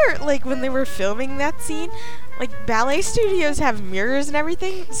I wonder, when they were filming that scene, ballet studios have mirrors and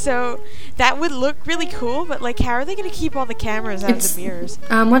everything, so that would look really cool, but how are they going to keep all the cameras out of the mirrors?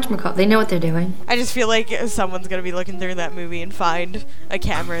 Whatchamacallit, they know what they're doing. I just feel like someone's going to be looking through that movie and find a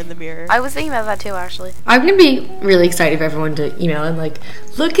camera in the mirror. I was thinking about that too, actually. I'm going to be really excited for everyone to email and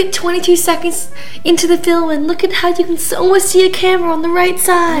look at 22 seconds into the film and look at how you can almost see a camera on the right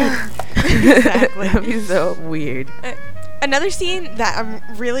side. Exactly. That'd be so weird. Another scene that I'm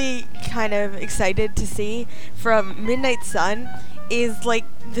really kind of excited to see from Midnight Sun is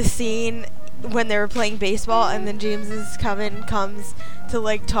the scene when they were playing baseball and then James's coven comes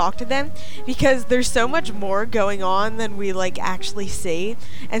to talk to them, because there's so much more going on than we actually see,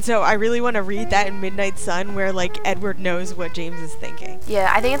 and so I really want to read that in Midnight Sun where Edward knows what James is thinking. Yeah,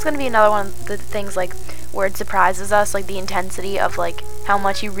 I think it's going to be another one of the things where it surprises us, the intensity of how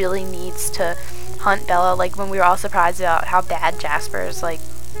much he really needs to hunt Bella, when we were all surprised about how bad Jasper's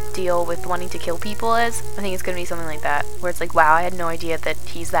deal with wanting to kill people is. I think it's gonna be something like that, where it's wow, I had no idea that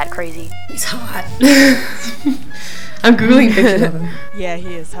he's that crazy. He's hot. I'm googling pictures of him. Yeah,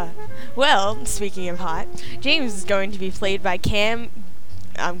 he is hot. Well, speaking of hot, James is going to be played by Cam.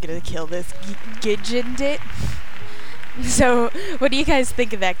 I'm gonna kill this Gidgendit. So, what do you guys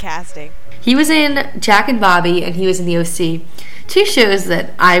think of that casting? He was in Jack and Bobby, and he was in The OC. Two shows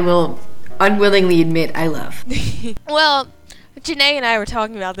that I will unwillingly admit I love. Well, Janae and I were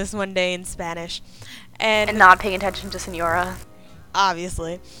talking about this one day in Spanish, and not paying attention to Senora.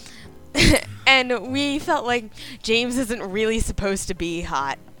 Obviously. And we felt like James isn't really supposed to be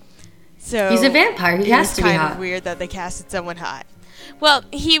hot. So he's a vampire. He has to be hot. It's kind of weird that they casted someone hot. Well,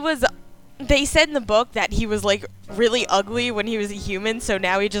 they said in the book that he was really ugly when he was a human, so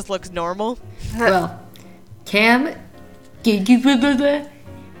now he just looks normal. Well, Cam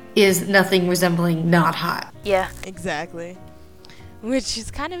is nothing resembling not hot. Yeah. Exactly. Which is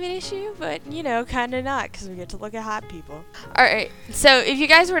kind of an issue, but, kind of not, because we get to look at hot people. Alright, so if you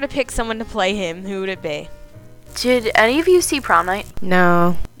guys were to pick someone to play him, who would it be? Did any of you see Prom Night?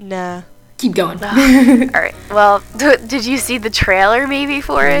 No. Nah. Keep going. Alright, well, did you see the trailer maybe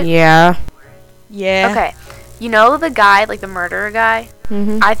for it? Yeah. Yeah. Okay. You know the guy, the murderer guy?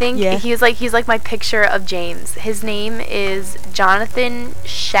 Mm-hmm. I think Yeah. he's my picture of James. His name is Jonathan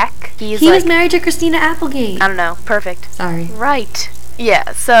Sheck. He was married to Christina Applegate. I don't know. Perfect. Sorry. Right.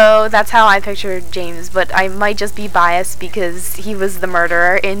 Yeah, so that's how I pictured James, but I might just be biased because he was the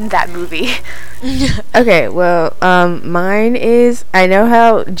murderer in that movie. Okay, well, mine is, I know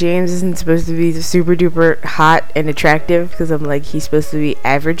how James isn't supposed to be super duper hot and attractive, because I'm he's supposed to be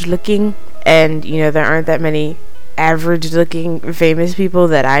average looking, and, there aren't that many average looking famous people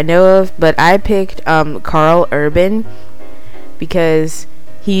that I know of, but I picked Carl Urban because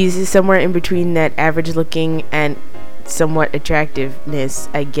he's somewhere in between that average looking and somewhat attractiveness,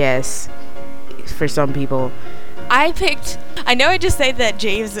 I guess, for some people. I know I just said that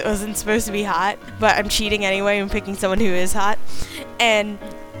James wasn't supposed to be hot, but I'm cheating anyway and picking someone who is hot. And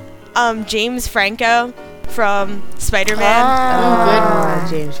James Franco from Spider-Man. Oh,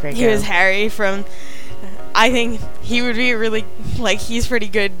 James Franco. He was Harry from... I think he would be really... Like, he's pretty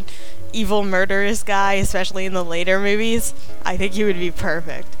good evil murderous guy, especially in the later movies. I think he would be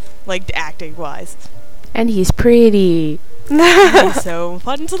perfect, like, acting-wise. And he's pretty. He's so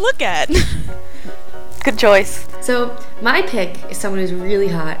fun to look at. Good choice. So my pick is someone who's really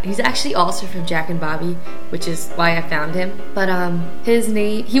hot. He's actually also from Jack and Bobby, which is why I found him. But his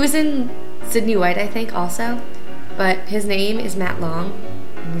name, he was in Sydney White, I think, also. But his name is Matt Long,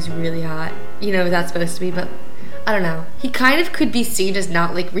 and he's really hot. You know, that's supposed to be, but I don't know. He kind of could be seen as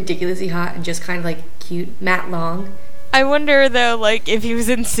not like ridiculously hot and just kind of like cute. Matt Long. I wonder though, like, if he was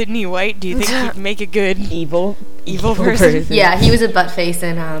in Sydney White, do you think he'd make a good Evil person? Yeah, he was a butt face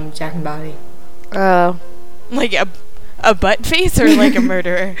in Jack and Bobby. Like a butt face or like a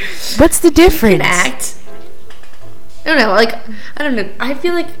murderer? What's the difference? He can act. I don't know. I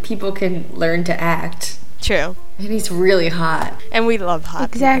feel like people can learn to act. True. And he's really hot. And we love hot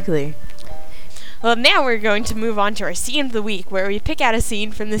Exactly. people. Well, now we're going to move on to our scene of the week, where we pick out a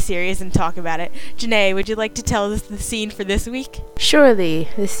scene from the series and talk about it. Janae, would you like to tell us the scene for this week? Surely.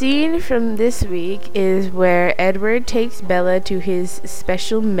 The scene from this week is where Edward takes Bella to his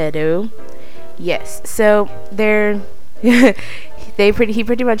special meadow. Yes, so he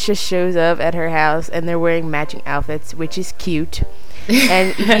pretty much just shows up at her house and they're wearing matching outfits, which is cute.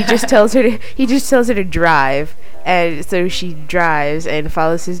 And he just tells her to drive, and so she drives and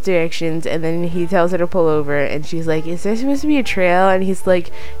follows his directions, and then he tells her to pull over, and she's like, "Is there supposed to be a trail?" And he's like,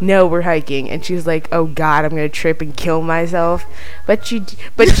 "No, we're hiking." And she's like, "Oh God, I'm gonna trip and kill myself," but she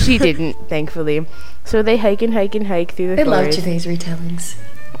didn't, thankfully. So they hike and hike and hike through the forest. I love Janae's retellings.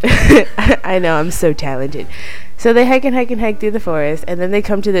 I know, I'm so talented. So they hike and hike and hike through the forest, and then they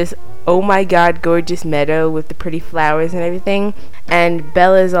come to this, oh my God, gorgeous meadow with the pretty flowers and everything, and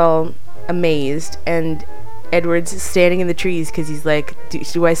Bella's all amazed, and Edward's standing in the trees because he's like,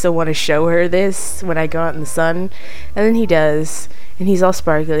 do I still want to show her this when I go out in the sun? And then he does, and he's all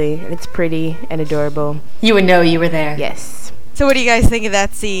sparkly, and it's pretty and adorable. You would know you were there. Yes. So what do you guys think of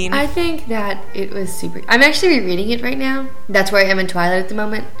that scene? I think that it was super... I'm actually rereading it right now. That's where I am in Twilight at the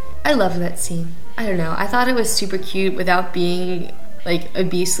moment. I love that scene. I don't know. I thought it was super cute without being, like,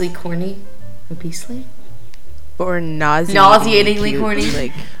 obesely corny. Obesely? Or nauseatingly corny.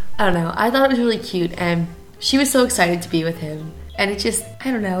 Like, I don't know. I thought it was really cute, and she was so excited to be with him. And it just,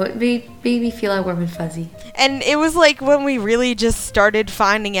 I don't know, it made me feel all warm and fuzzy. And it was like when we really just started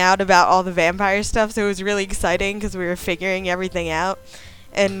finding out about all the vampire stuff, so it was really exciting because we were figuring everything out.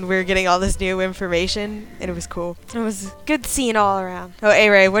 And we were getting all this new information, and it was cool. It was a good scene all around. Oh,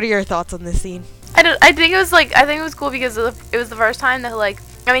 A-Ray, what are your thoughts on this scene? I think it was cool because it was the first time that, like,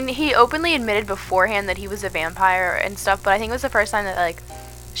 I mean, he openly admitted beforehand that he was a vampire and stuff, but I think it was the first time that, like,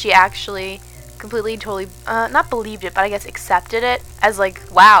 she actually completely, totally, not believed it, but I guess accepted it as, like,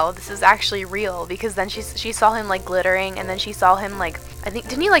 wow, this is actually real, because then she saw him, like, glittering, and then she saw him, like, I think,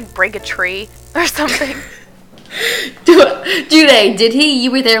 didn't he, like, break a tree or something? Jude, did he?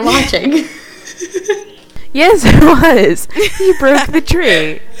 You were there watching. yes, it was. He broke the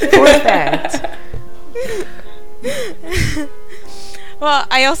tree. For a fact. Well,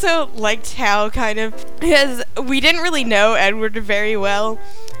 I also liked how because we didn't really know Edward very well,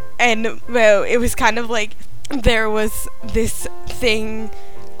 and well, it was kind of like there was this thing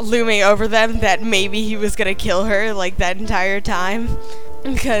looming over them that maybe he was gonna kill her, like, that entire time,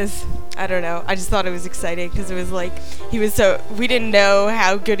 because I don't know, I just thought it was exciting because it was like we didn't know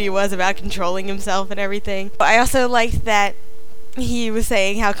how good he was about controlling himself and everything. But I also liked that he was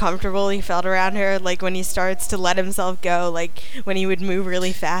saying how comfortable he felt around her, like when he starts to let himself go, like when he would move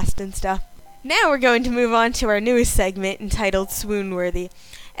really fast and stuff. Now we're going to move on to our newest segment entitled Swoon-Worthy,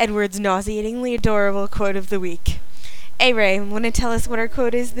 Edward's nauseatingly adorable quote of the week. A-Ray, want to tell us what our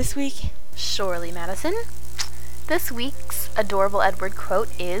quote is this week? Surely, Madison. This week's adorable Edward quote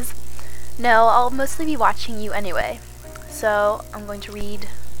is, "No, I'll mostly be watching you anyway." So I'm going to read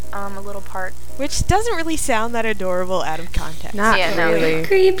a little part. Which doesn't really sound that adorable out of context. Not really.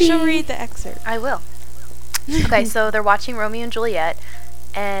 Creepy. She'll read the excerpt. I will. Okay, so they're watching Romeo and Juliet,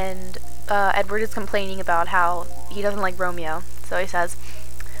 and Edward is complaining about how he doesn't like Romeo. So he says,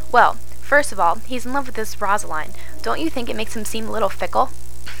 "Well, first of all, he's in love with this Rosaline. Don't you think it makes him seem a little fickle?"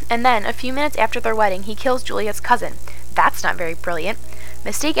 And then, a few minutes after their wedding, he kills Juliet's cousin. That's not very brilliant.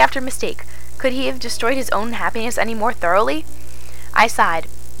 Mistake after mistake. Could he have destroyed his own happiness any more thoroughly? I sighed.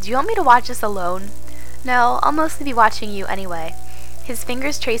 Do you want me to watch this alone? No, I'll mostly be watching you anyway. His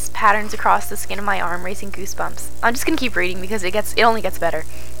fingers traced patterns across the skin of my arm, raising goosebumps. I'm just gonna keep reading because it only gets better.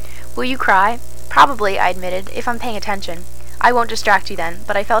 Will you cry? Probably, I admitted, if I'm paying attention. I won't distract you then,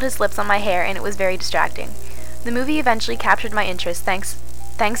 but I felt his lips on my hair and it was very distracting. The movie eventually captured my interest, thanks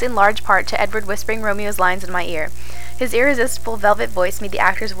in large part to Edward whispering Romeo's lines in my ear. His irresistible velvet voice made the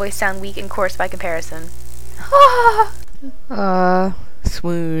actor's voice sound weak and coarse by comparison.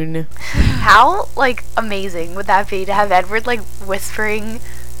 Swoon. How, amazing would that be to have Edward, whispering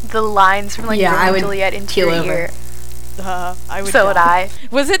the lines from, Yeah, Romeo I and would Juliet into keel your over. ear? I would. So would I.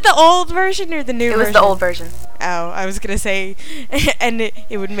 Was it the old version or the new It version? was the old version. Oh, I was gonna say, and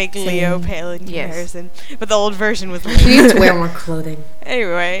it would make Leo pale in Yes. comparison, but the old version was. She needs to wear more clothing.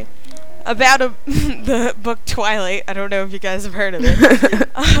 Anyway, about the book Twilight. I don't know if you guys have heard of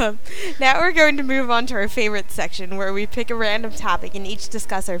it. Now we're going to move on to our favorite section, where we pick a random topic and each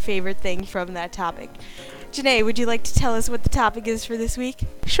discuss our favorite thing from that topic. Janae, would you like to tell us what the topic is for this week?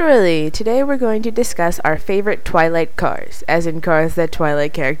 Surely, today we're going to discuss our favorite Twilight cars, as in cars that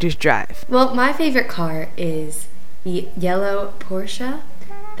Twilight characters drive. Well, my favorite car is the yellow Porsche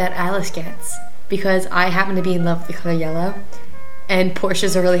that Alice gets because I happen to be in love with the color yellow, and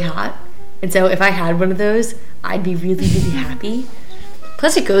Porsches are really hot. And so if I had one of those, I'd be really, really happy.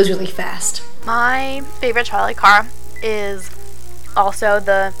 Plus, it goes really fast. My favorite Twilight car is also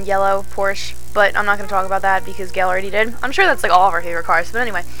the yellow Porsche, but I'm not going to talk about that because Gail already did. I'm sure that's all of our favorite cars, but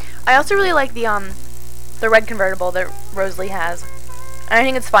anyway. I also really like the red convertible that Rosalie has. And I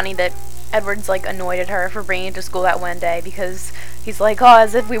think it's funny that Edward's annoyed at her for bringing it to school that one day because he's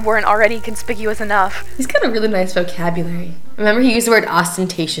as if we weren't already conspicuous enough. He's got a really nice vocabulary. Remember, he used the word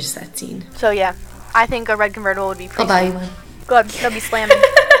ostentatious that scene. So yeah, I think a red convertible would be pretty I'll buy you sweet. one. Good, they'll be slamming.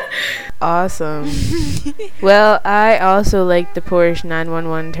 Awesome. Well, I also like the Porsche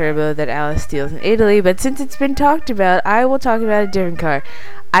 911 Turbo that Alice steals in Italy, but since it's been talked about, I will talk about a different car.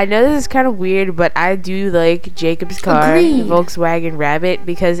 I know this is kind of weird, but I do like Jacob's car, the Agreed. Volkswagen Rabbit,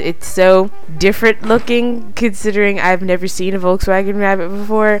 because it's so different looking, considering I've never seen a Volkswagen Rabbit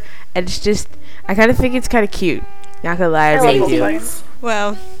before, and it's just, I kind of think it's kind of cute. Not gonna lie, I I really like do. Volkswagen.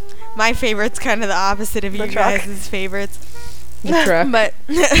 Well, my favorite's kind of the opposite of The you truck. guys' favorites. The truck. But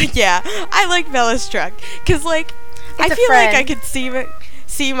yeah, I like Bella's truck because I a feel like I friend. could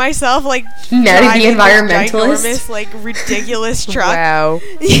see myself Maddie the driving this environmentalist. ginormous, ridiculous truck. Wow.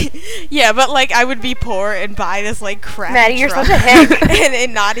 Yeah, but I would be poor and buy this crappy Maddie, you're truck such a hick. and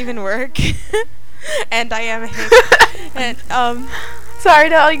it not even work. And I am a hick. And Sorry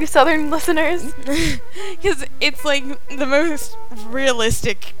to all you southern listeners. because it's the most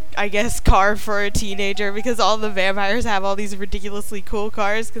realistic, I guess, car for a teenager because all the vampires have all these ridiculously cool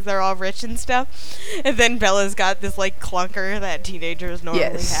cars because they're all rich and stuff. And then Bella's got this clunker that teenagers normally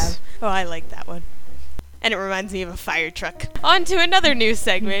Yes. have. Oh, I like that one. And it reminds me of a fire truck. On to another news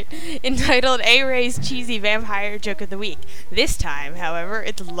segment entitled A-Ray's Cheesy Vampire Joke of the Week. This time, however,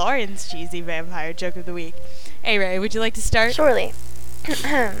 it's Lauren's Cheesy Vampire Joke of the Week. A-Ray, would you like to start? Surely.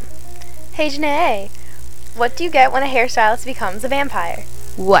 Hey Janae, what do you get when a hairstylist becomes a vampire?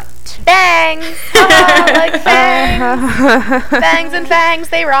 What? Bangs! Like fangs! Bangs and fangs,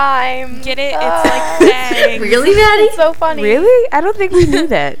 they rhyme. Get it? It's like bangs. Really, Maddie? It's so funny. Really? I don't think we knew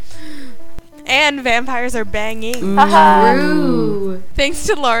that. And vampires are banging. Haha. Ooh. Thanks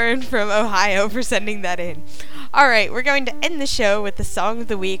to Lauren from Ohio for sending that in. Alright, we're going to end the show with the song of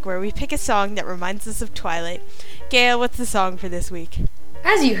the week where we pick a song that reminds us of Twilight. Gail, what's the song for this week?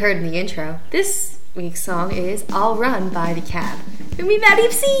 As you heard in the intro, this week's song is I'll Run by The Cab, whom we Maddie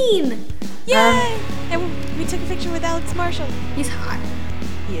have seen. Yay! And we took a picture with Alex Marshall. He's hot.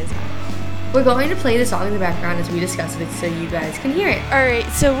 He is hot. We're going to play the song in the background as we discuss it so you guys can hear it. Alright,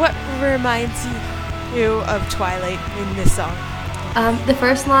 so what reminds you of Twilight in this song? The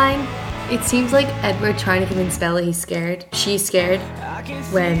first line, it seems like Edward trying to convince Bella he's scared. She's scared.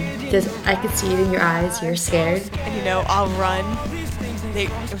 When just I could see it in your eyes, you're scared. And I'll run.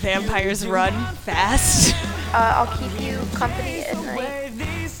 Vampires run fast. I'll keep you company at night.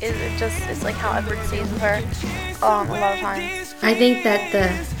 It's like how Edward stays with her a lot of times. I think that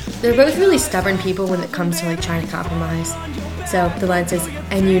they're both really stubborn people when it comes to trying to compromise. So the line says,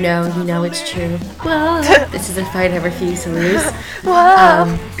 and you know it's true. Whoa, this is a fight I refuse to lose.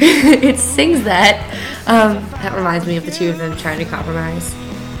 Whoa! It sings that. That reminds me of the two of them trying to compromise.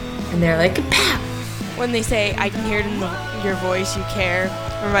 And they're like, pow! When they say, I can hear it in your voice, you care,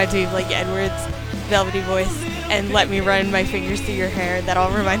 reminds me of Edward's velvety voice and let me run my fingers through your hair. That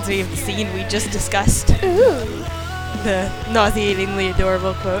all reminds me of the scene we just discussed. The nauseatingly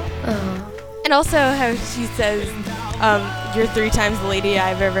adorable quote. And also how she says, you're 3 times the lady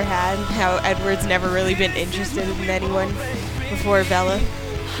I've ever had. How Edward's never really been interested in anyone before Bella.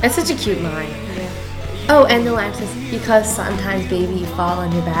 That's such a cute line. Yeah. Oh, and the line says, because sometimes, baby, you fall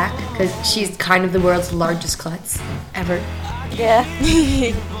on your back. Because she's kind of the world's largest klutz ever. Yeah.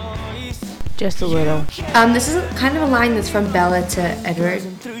 Just a little. This is kind of a line that's from Bella to Edward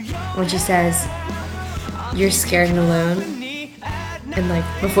when she says, you're scared and alone. And, like,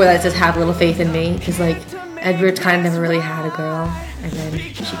 before that it says, have a little faith in me. Because, like, Edward kind of never really had a girl. And then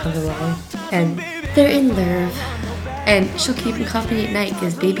she comes along. And they're in love. And she'll keep him company at night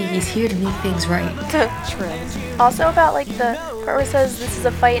because, baby, he's here to make things right. True. Also about like the part where it says this is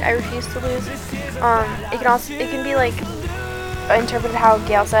a fight I refuse to lose. It can be like interpreted how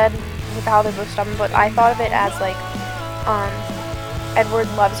Gail said with how they're both stubborn, but I thought of it as like Edward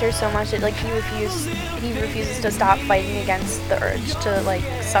loves her so much that like he refuses to stop fighting against the urge to like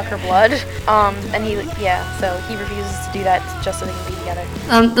suck her blood. So he refuses to do that just so they can be together.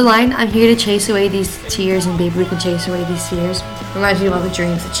 The line, I'm here to chase away these tears and baby, we can chase away these fears, reminds me of all the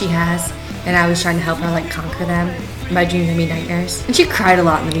dreams that she has, and I was trying to help her like conquer them. My dreams made me nightmares. And she cried a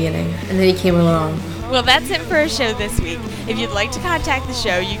lot in the beginning, and then he came along. Well, that's it for our show this week. If you'd like to contact the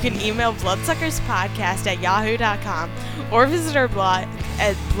show, you can email bloodsuckerspodcast@yahoo.com or visit our blog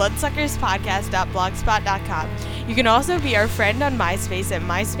at bloodsuckerspodcast.blogspot.com. You can also be our friend on MySpace at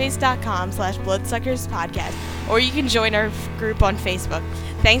myspace.com/bloodsuckerspodcast, or you can join our group on Facebook.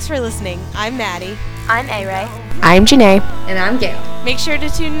 Thanks for listening. I'm Maddie. I'm A-Ray. I'm Janae. And I'm Gail. Make sure to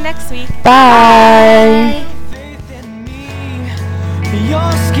tune in next week. Bye.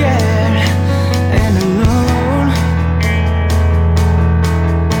 You're scared and alone,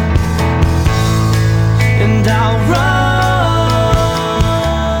 and I'll run.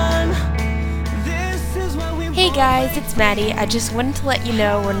 This is what we Hey guys, it's Maddie. I just wanted to let you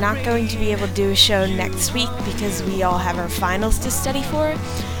know we're not going to be able to do a show next week because we all have our finals to study for.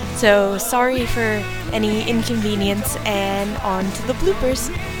 So sorry for any inconvenience, and on to the bloopers.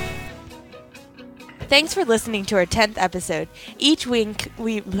 Thanks for listening to our 10th episode. Each week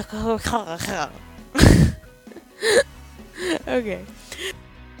we... Okay.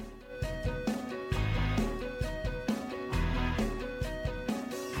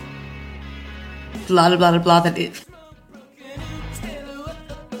 Blah, blah, blah, blah, that is.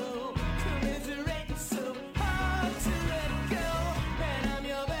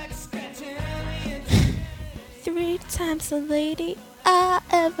 Three times the lady I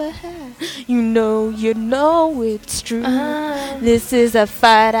ever had. You know it's true. This is a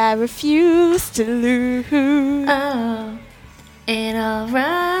fight I refuse to lose. Oh, and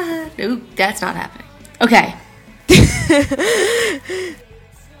alright. Ooh, that's not happening. Okay.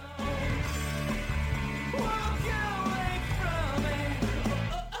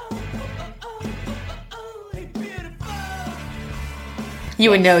 You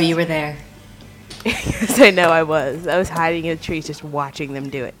would know you were there. Yes, I know I was. I was hiding in the trees just watching them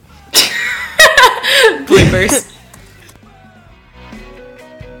do it. Bloopers.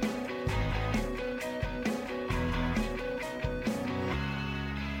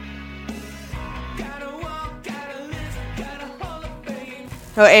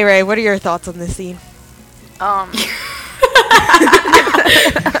 Oh, A-Ray, what are your thoughts on this scene?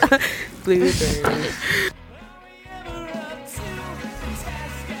 Bloopers.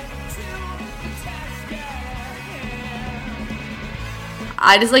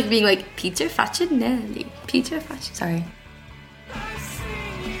 I just like being like, Peter Facinelli. Peter Facinelli. Sorry.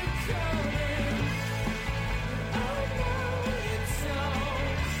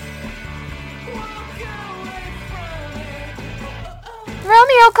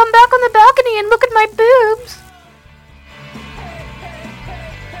 Romeo, come back on the balcony and look at my boobs.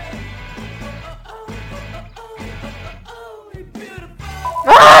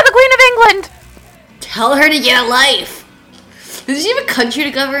 Ah, the Queen of England! Tell her to get a life. Does she have a country to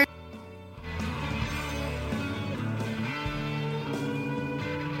govern?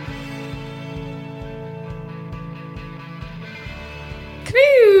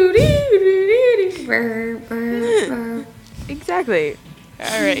 Exactly.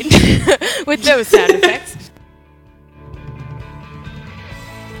 All right. With those sound effects.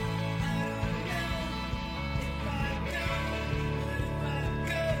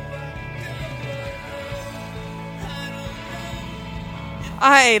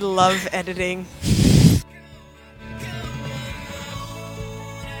 I love editing.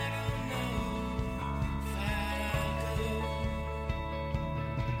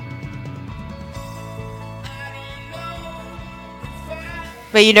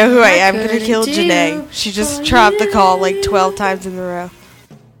 But you know who I am gonna couldn't kill? do Janae. She just for dropped the call like you. 12 times in a row.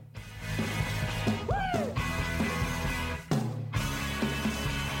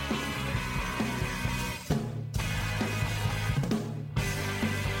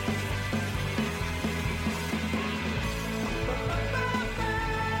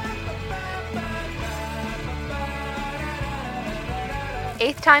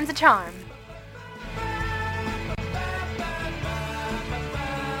 Eighth time's a charm.